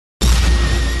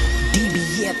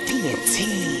Yeah,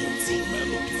 TNT.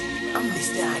 I'm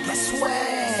Mr. I got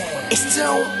swag. It's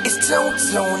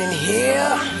tone in here.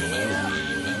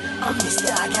 I'm Mr.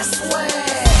 I got swag.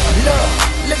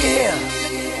 Look at here.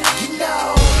 You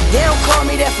know, they don't call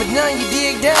me that for none, you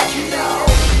dig that? You know,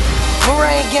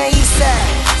 Moraine Gang Eastside.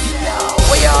 You know,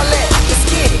 where y'all at? Let's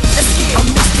get it.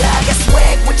 I'm Mr. I got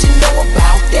swag, what you know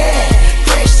about that?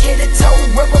 Fresh head to toe,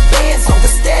 rubber bands over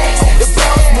stacks. The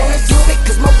bros wanna do me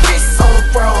cause my wrist's on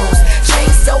froze. Chain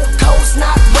so cold,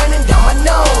 not running down my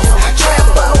nose.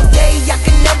 Trap all day, I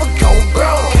can never go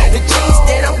broke. The jeans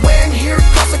that I'm wearing here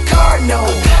cost a car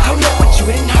note. I know what you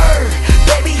didn't heard,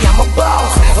 baby, I'm a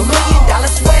boss. $1 million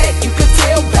swag, you could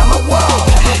tell by my wall.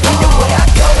 Anywhere I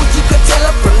go, you could tell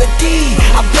her from the D.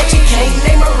 I bet you can't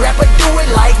name a rapper do it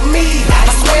like me. I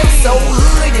swear I'm so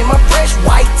hood in my fresh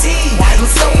white tee. I'm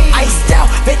so iced out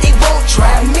that they won't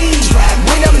try me.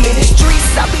 When I'm in the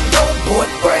streets, I be dope boy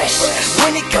fresh.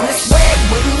 When it comes to swag,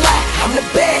 wouldn't lie, I'm the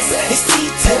best. It's T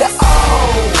to the O,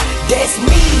 that's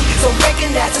me. So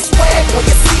recognize the swag when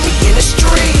you see me in the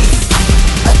streets.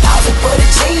 1,000 for the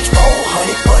change,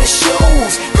 400 for the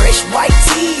shoes. Fresh white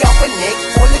tee off a neck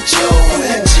full of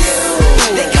jewels.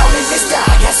 They call me Mr.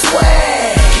 I got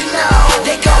swag. You know,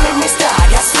 they call me Mr. I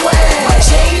got swag. My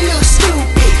chain look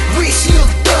stupid, wrist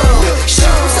look dumb.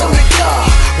 Shoes on the car,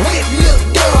 whip look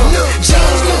dumb.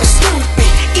 Jeans look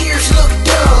stupid, ears look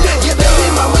dumb. Your baby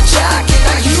mama jogging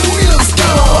like you look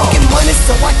dumb. Fucking money,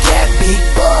 so I got big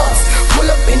bucks. Pull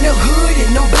up in the hood in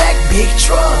them black big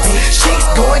trucks. Chicks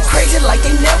going crazy like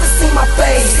they never seen my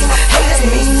face. Haters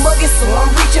me mugging, so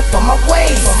I'm reaching for my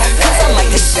waist. Cause I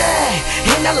like to shine,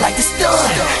 and I like to stun.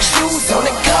 Shoes on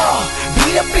the car,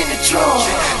 beat up in the trunk.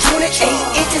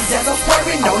 28 inches as I'm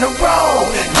swerving on the road.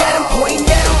 Got them pointing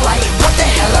at them like, what the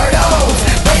hell are those?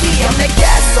 Baby, I'm that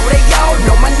guy, so they all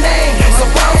know my name. So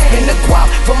I don't spend the guap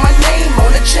for my name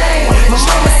on the chain. My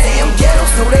mama say I'm ghetto,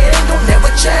 so they